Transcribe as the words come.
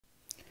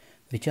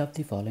Which of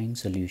the following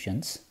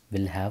solutions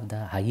will have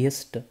the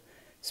highest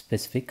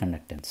specific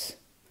conductance?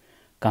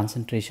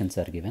 Concentrations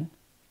are given.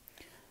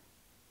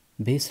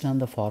 Based on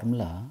the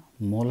formula,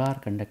 molar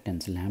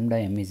conductance lambda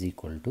m is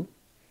equal to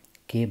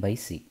K by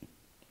C.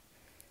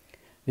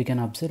 We can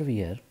observe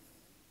here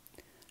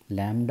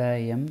lambda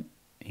m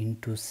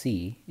into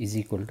C is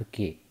equal to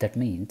K. That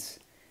means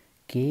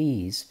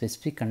K is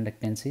specific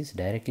conductance is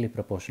directly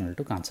proportional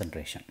to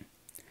concentration.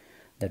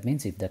 That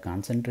means if the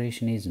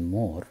concentration is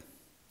more,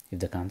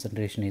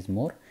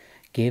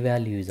 K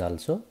value is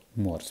also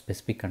more,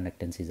 specific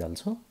conductance is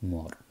also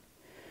more.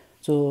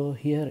 So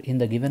here in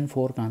the given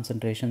 4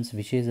 concentrations,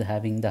 which is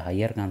having the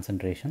higher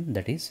concentration,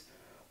 that is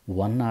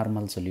one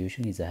normal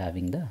solution is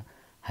having the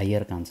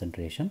higher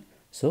concentration.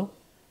 So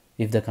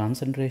if the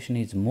concentration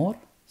is more,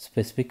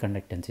 specific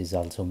conductance is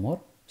also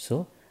more.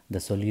 So the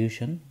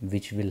solution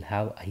which will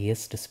have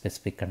highest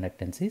specific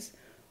conductance is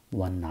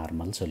one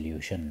normal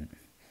solution.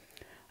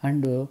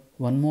 And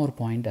one more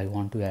point I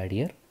want to add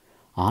here.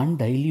 On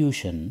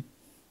dilution,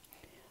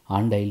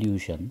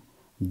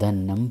 the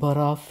number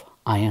of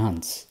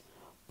ions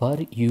per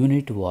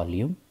unit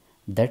volume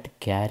that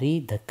carry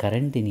the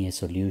current in a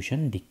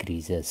solution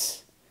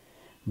decreases.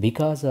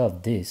 Because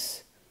of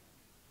this,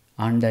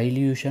 on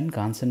dilution,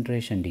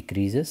 concentration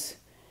decreases.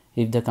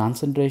 If the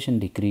concentration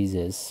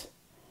decreases,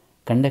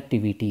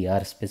 conductivity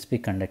or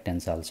specific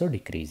conductance also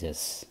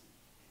decreases.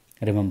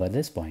 Remember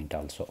this point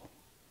also.